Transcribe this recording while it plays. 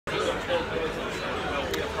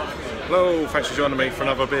Hello, thanks for joining me for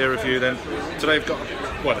another beer review then. Today we've got,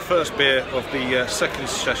 well, the first beer of the second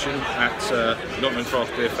session at Nottingham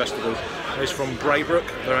Craft Beer Festival. It's from Braybrooke,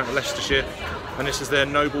 they're out of Leicestershire, and this is their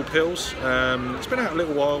Noble Pils. It's been out a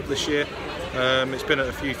little while this year, it's been at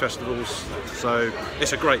a few festivals, so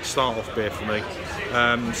it's a great start off beer for me.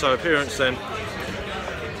 So appearance then,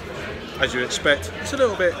 as you expect, it's a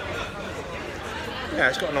little bit, yeah,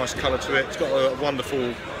 it's got a nice colour to it, it's got a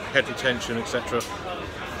wonderful head retention, etc.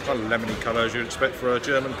 Kind of lemony colour as you'd expect for a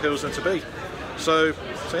German Pilsner to be. So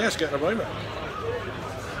yeah, let's get an aroma.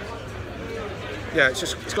 Yeah,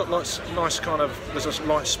 it's got nice kind of, there's a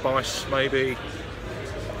light spice maybe,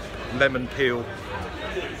 lemon peel,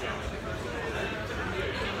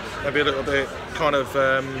 maybe a little bit kind of,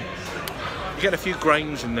 you get a few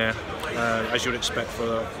grains in there as you'd expect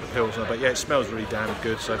for a Pilsner, but yeah, it smells really damn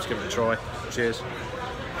good, so let's give it a try. Cheers.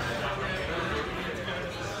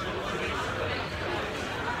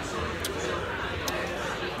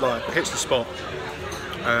 Like, hits the spot.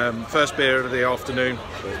 First beer of the afternoon,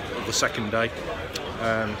 of the second day.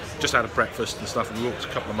 Just had a breakfast and stuff, and we walked a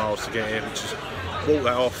couple of miles to get here, which is walk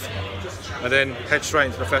that off, and then head straight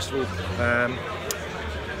into the festival.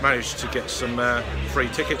 Managed to get some free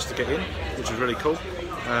tickets to get in, which is really cool.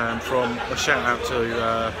 From a shout out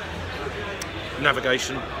to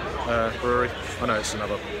Navigation Brewery. I know it's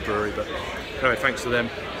another brewery, but anyway, thanks to them.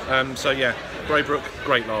 So yeah, Braybrooke,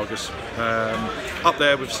 great lagers. Up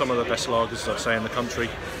there with some of the best lagers, I'd say, in the country.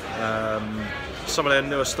 Some of their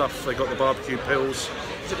newer stuff, they got the barbecue pills.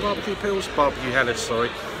 Is it barbecue pills? Barbecue Hellas, sorry.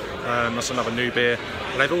 That's another new beer.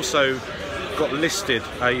 And they've also got listed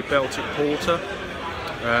a Baltic Porter.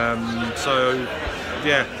 So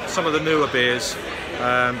yeah, some of the newer beers.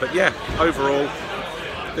 But yeah, overall,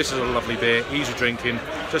 this is a lovely beer, easy drinking,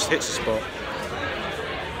 just hits the spot.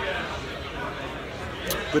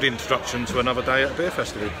 Good introduction to another day at a beer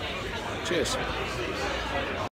festival. Cheers.